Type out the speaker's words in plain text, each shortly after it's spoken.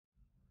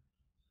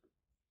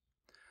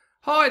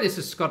Hi, this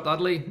is Scott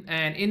Dudley,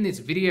 and in this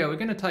video we're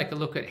going to take a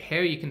look at how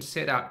you can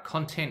set up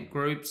content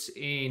groups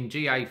in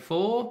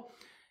GA4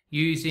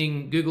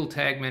 using Google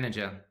Tag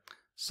Manager.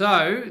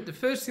 So the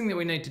first thing that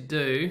we need to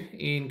do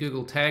in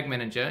Google Tag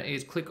Manager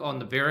is click on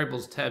the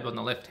Variables tab on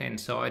the left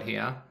hand side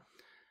here.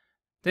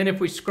 Then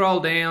if we scroll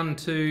down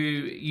to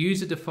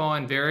User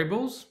Defined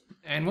Variables,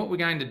 and what we're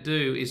going to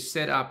do is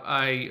set up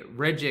a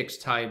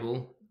regex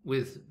table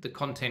with the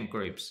content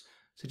groups.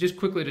 So just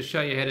quickly to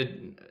show you how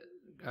to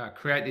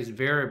create this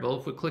variable,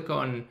 if we click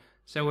on,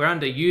 so we're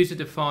under user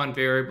defined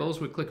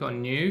variables, we click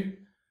on new,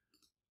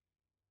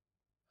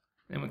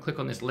 then we click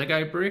on this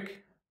Lego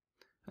brick,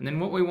 and then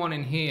what we want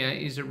in here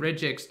is a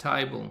regex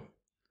table,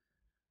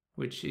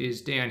 which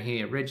is down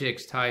here,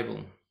 regex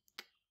table.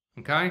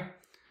 Okay,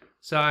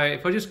 so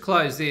if I just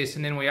close this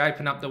and then we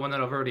open up the one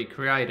that I've already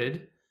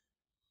created,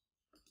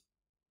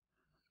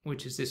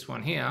 which is this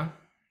one here.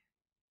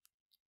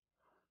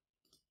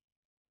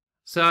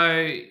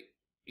 So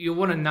you'll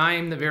want to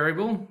name the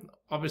variable,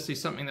 obviously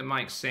something that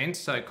makes sense,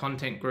 so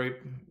content group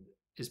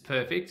is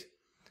perfect.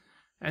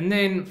 And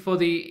then for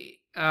the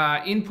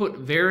input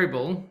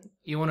variable,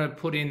 you want to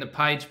put in the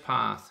page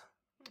path.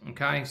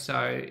 Okay,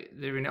 so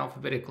they're in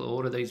alphabetical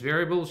order, these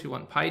variables. You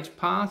want page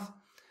path.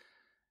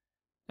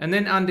 And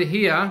then under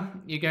here,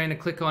 you're going to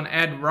click on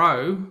add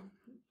row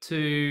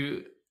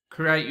to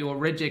create your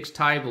regex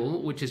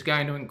table, which is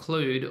going to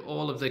include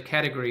all of the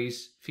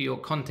categories for your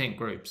content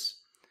groups.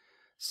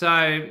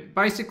 So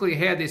basically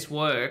how this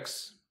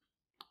works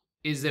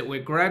is that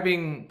we're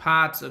grabbing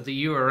parts of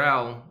the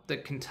URL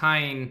that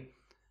contain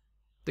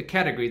the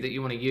category that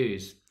you want to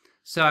use.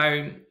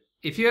 So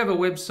if you have a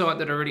website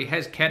that already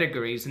has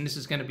categories, and this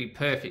is going to be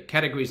perfect,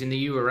 categories in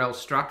the URL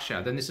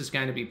structure, then this is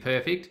going to be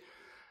perfect.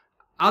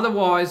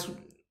 Otherwise,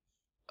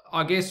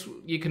 I guess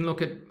you can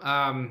look at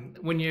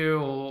when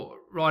you're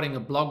writing a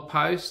blog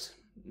post,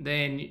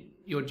 then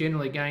you're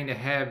generally going to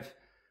have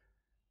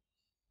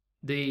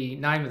the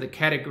name of the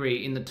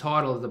category in the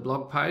title of the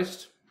blog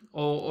post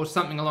or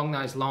something along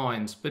those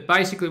lines. But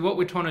basically what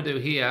we're trying to do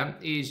here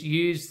is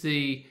use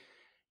the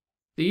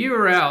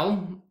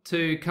URL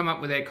to come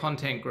up with our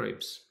content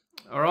groups.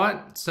 All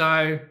right,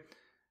 so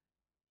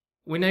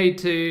we need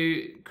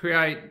to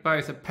create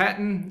both a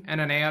pattern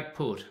and an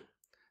output.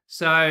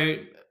 So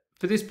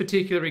for this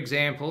particular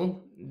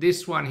example,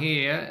 this one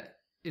here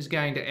is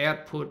going to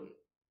output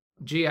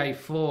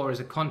GA4 as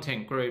a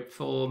content group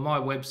for my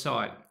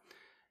website.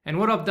 And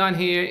what I've done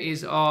here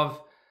is I've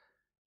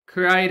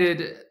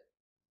created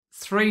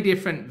 3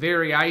 different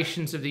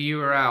variations of the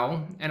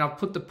URL, and I've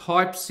put the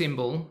pipe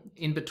symbol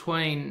in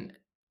between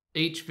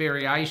each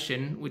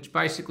variation, which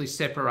basically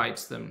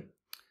separates them.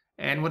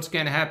 And what's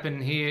going to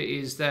happen here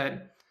is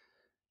that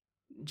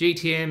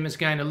GTM is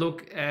going to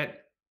look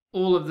at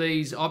all of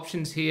these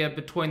options here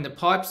between the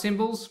pipe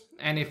symbols,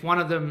 and if one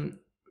of them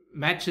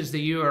matches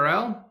the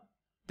URL,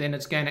 then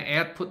it's going to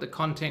output the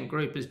content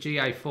group as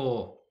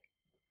GA4.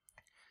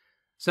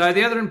 So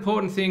the other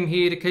important thing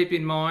here to keep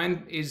in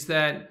mind is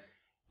that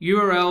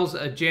URLs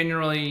are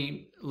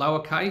generally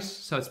lowercase,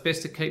 so it's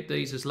best to keep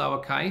these as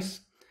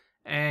lowercase.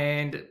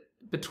 And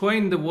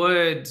between the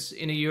words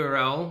in a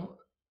URL,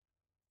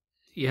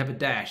 you have a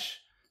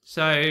dash.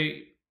 So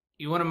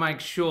you want to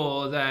make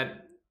sure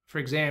that, for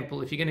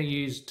example, if you're going to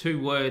use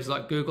 2 words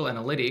like Google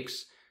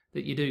Analytics,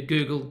 that you do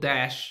Google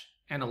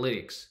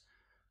 -Analytics.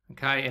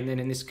 Okay, and then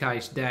in this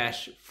case,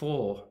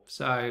 -4.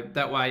 So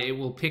that way it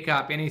will pick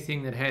up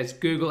anything that has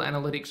Google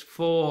Analytics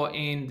 4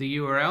 in the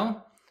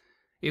URL.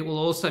 It will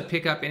also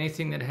pick up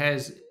anything that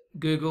has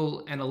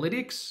Google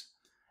Analytics,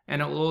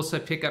 and it will also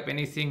pick up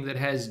anything that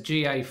has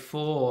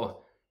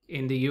GA4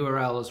 in the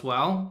URL as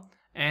well.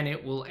 And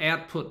it will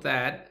output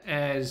that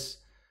as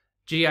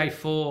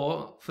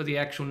GA4 for the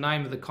actual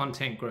name of the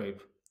content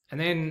group. And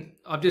then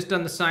I've just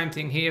done the same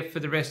thing here for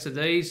the rest of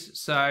these.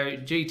 So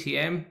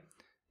GTM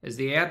as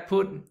the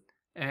output,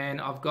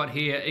 and I've got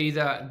here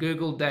either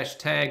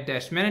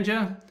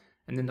Google-Tag-Manager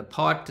and then the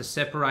pipe to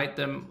separate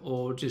them,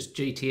 or just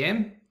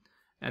GTM.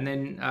 And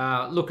then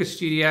Looker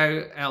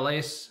Studio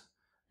LS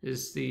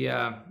is the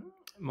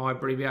my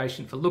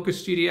abbreviation for Looker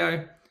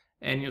Studio,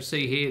 and you'll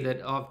see here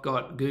that I've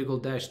got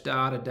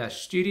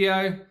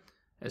Google-Data-Studio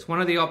as one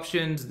of the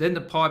options, then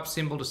the pipe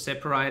symbol to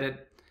separate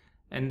it,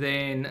 and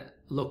then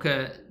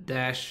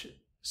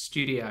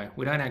Looker-Studio.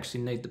 We don't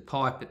actually need the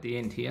pipe at the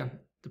end here.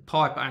 The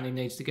pipe only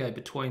needs to go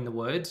between the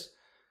words.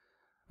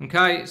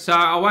 Okay, so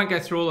I won't go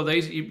through all of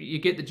these. You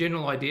get the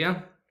general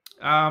idea.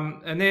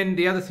 And then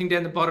the other thing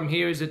down the bottom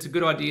here is it's a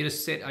good idea to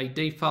set a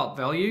default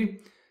value.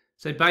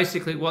 So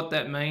basically what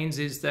that means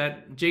is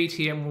that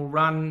GTM will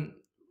run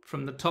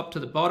from the top to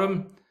the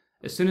bottom.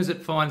 As soon as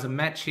it finds a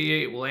match here,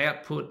 it will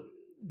output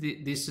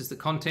this as the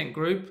content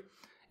group.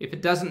 If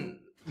it doesn't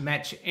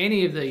match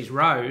any of these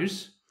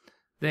rows,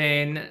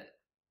 then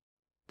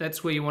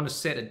that's where you want to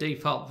set a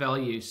default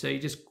value. So you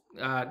just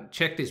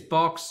check this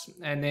box,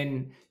 and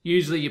then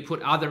usually you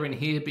put other in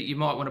here, but you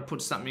might want to put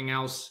something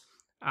else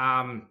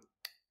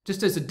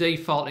just as a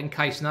default in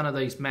case none of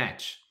these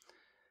match.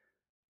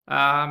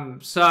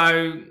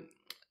 So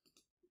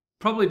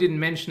probably didn't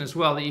mention as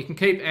well that you can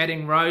keep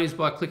adding rows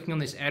by clicking on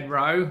this add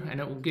row,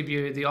 and it will give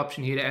you the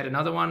option here to add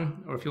another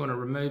one, or if you want to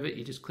remove it,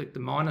 you just click the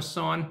minus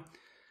sign.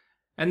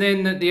 And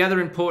then the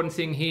other important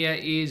thing here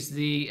is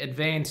the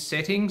advanced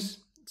settings.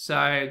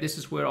 So this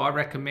is where I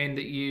recommend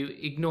that you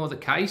ignore the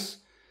case.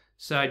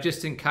 So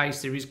just in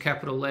case there is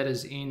capital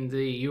letters in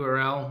the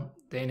URL,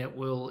 then it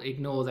will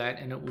ignore that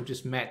and it will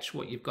just match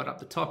what you've got up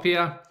the top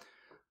here.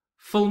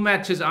 Full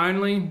matches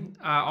only,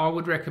 I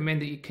would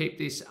recommend that you keep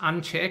this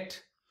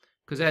unchecked,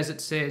 because as it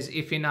says,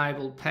 if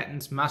enabled,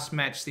 patterns must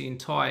match the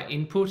entire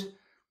input.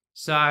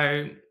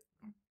 So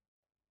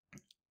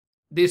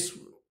this,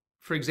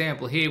 for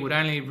example, here would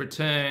only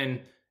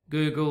return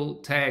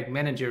Google Tag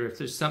Manager. If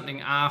there's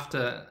something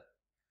after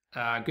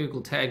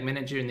Google Tag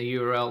Manager in the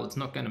URL, it's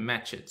not going to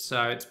match it.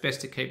 So it's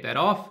best to keep that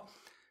off.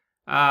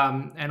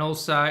 And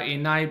also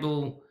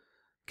enable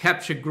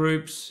capture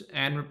groups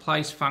and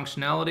replace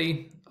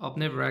functionality. I've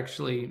never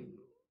actually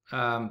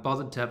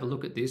bothered to have a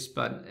look at this,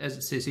 but as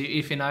it says here,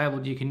 if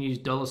enabled, you can use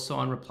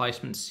 $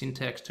 replacement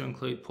syntax to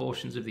include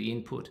portions of the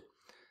input.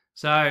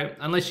 So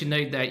unless you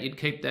need that, you'd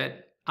keep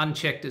that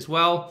unchecked as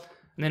well.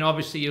 And then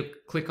obviously you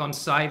click on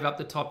save up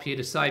the top here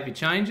to save your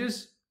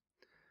changes.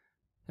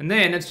 And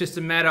then it's just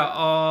a matter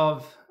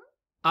of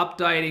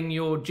updating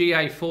your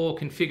GA4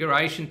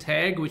 configuration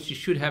tag, which you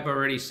should have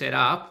already set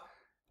up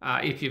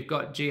if you've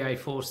got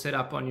GA4 set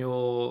up on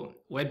your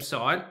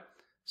website.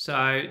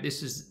 So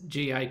this is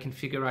GA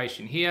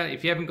configuration here.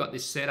 If you haven't got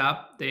this set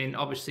up, then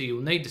obviously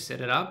you'll need to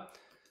set it up.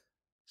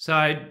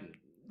 So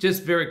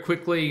just very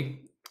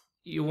quickly,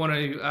 you want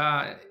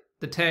to,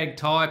 the tag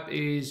type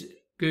is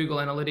Google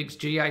Analytics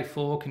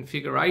GA4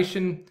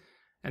 configuration.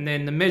 And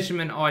then the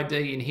measurement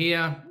ID in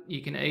here,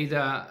 you can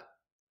either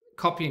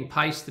copy and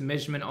paste the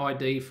measurement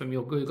ID from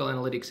your Google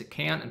Analytics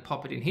account and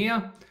pop it in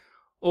here.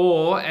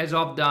 Or as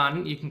I've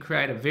done, you can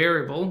create a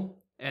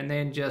variable and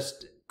then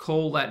just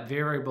call that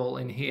variable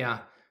in here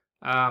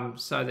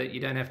so that you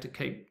don't have to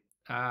keep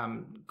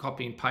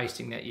copy and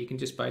pasting that. You can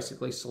just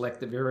basically select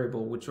the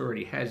variable which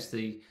already has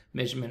the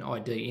measurement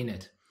ID in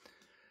it.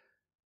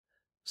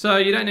 So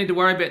you don't need to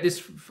worry about this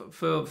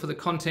for the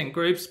content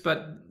groups,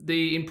 but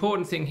the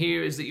important thing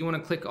here is that you want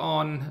to click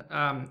on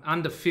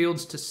under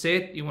fields to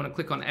set, you want to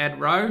click on add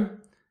row,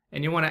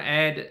 and you want to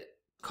add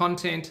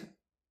content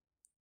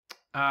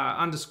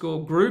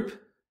underscore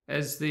group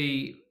as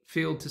the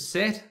field to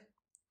set,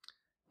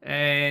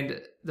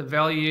 and the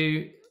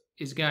value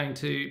is going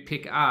to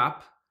pick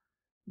up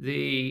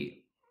the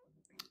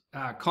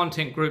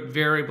content group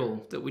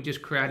variable that we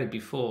just created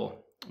before.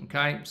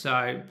 Okay,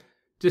 so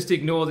just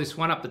ignore this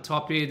one up the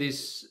top here.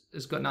 This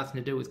has got nothing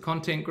to do with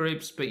content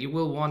groups, but you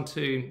will want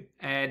to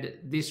add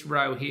this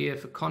row here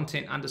for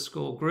content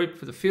underscore group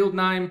for the field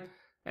name,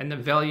 and the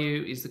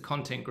value is the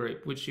content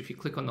group, which if you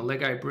click on the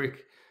Lego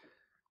brick,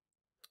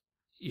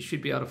 you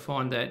should be able to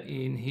find that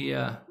in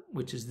here,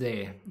 which is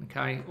there,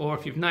 okay? Or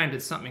if you've named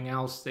it something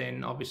else,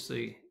 then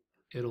obviously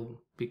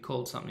it'll be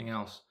called something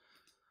else.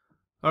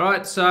 All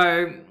right,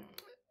 so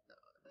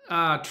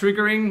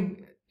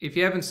triggering, if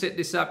you haven't set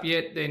this up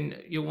yet, then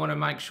you'll want to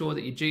make sure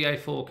that your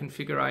GA4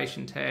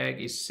 configuration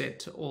tag is set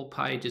to all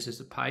pages as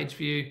a page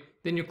view.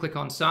 Then you'll click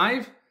on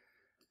save,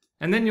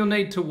 and then you'll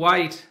need to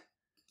wait,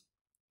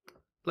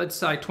 let's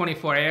say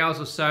 24 hours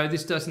or so.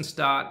 This doesn't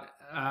start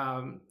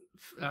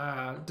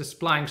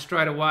displaying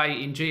straight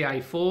away in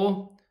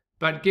GA4,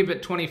 but give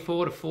it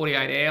 24 to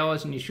 48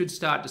 hours and you should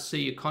start to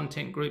see your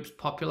content groups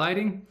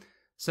populating.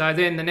 So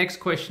then the next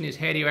question is,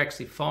 how do you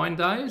actually find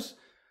those?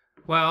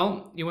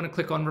 Well, you want to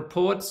click on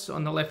reports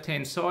on the left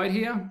hand side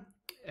here,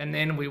 and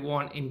then we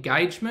want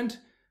engagement,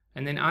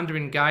 and then under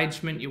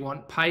engagement you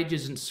want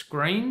pages and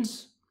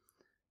screens.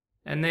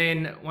 And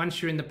then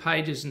once you're in the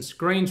pages and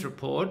screens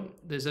report,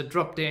 there's a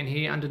drop down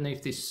here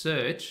underneath this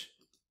search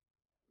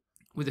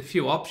with a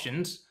few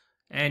options,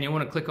 and you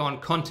want to click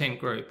on content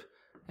group.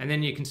 And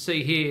then you can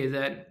see here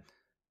that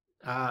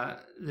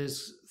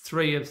there's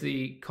 3 of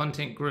the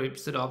content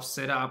groups that I've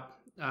set up.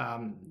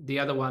 The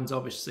other ones,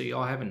 obviously,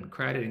 I haven't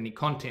created any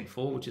content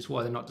for, which is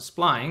why they're not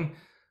displaying.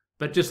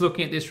 But just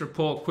looking at this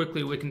report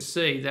quickly, we can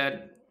see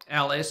that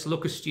LS,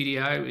 Looker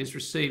Studio, is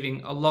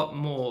receiving a lot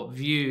more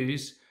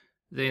views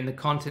than the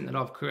content that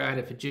I've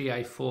created for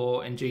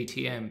GA4 and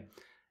GTM.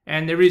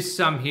 And there is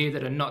some here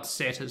that are not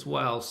set as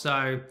well.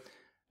 So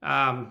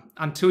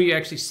until you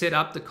actually set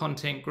up the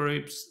content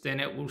groups, then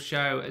it will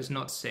show as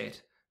not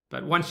set.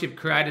 But once you've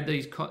created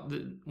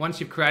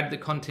the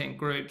content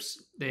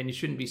groups, then you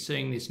shouldn't be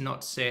seeing this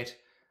not set,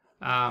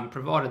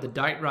 provided the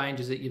date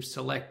ranges that you've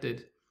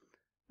selected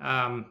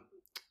are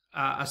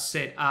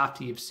set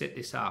after you've set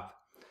this up.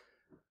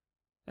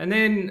 And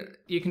then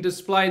you can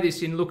display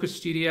this in Looker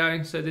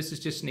Studio. So this is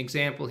just an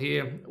example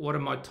here. What are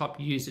my top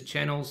user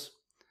channels?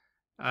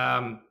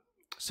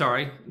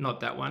 Sorry, not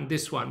that one.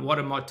 This one. What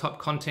are my top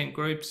content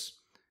groups?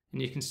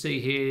 And you can see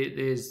here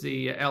there's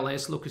the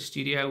LS Looker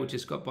Studio, which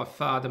has got by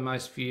far the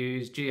most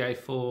views,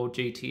 GA4,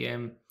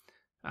 GTM,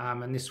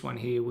 and this one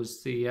here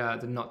was the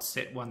not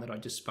set one that I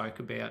just spoke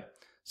about.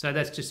 So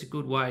that's just a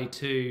good way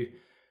to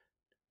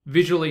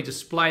visually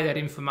display that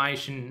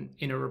information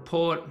in a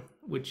report,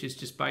 which is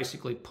just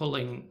basically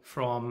pulling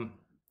from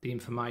the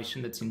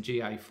information that's in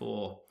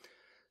GA4.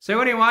 So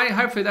anyway,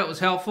 hopefully that was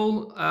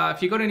helpful.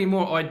 If you've got any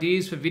more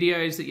ideas for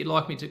videos that you'd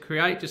like me to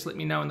create, just let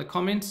me know in the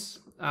comments.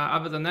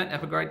 Other than that,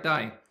 have a great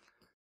day.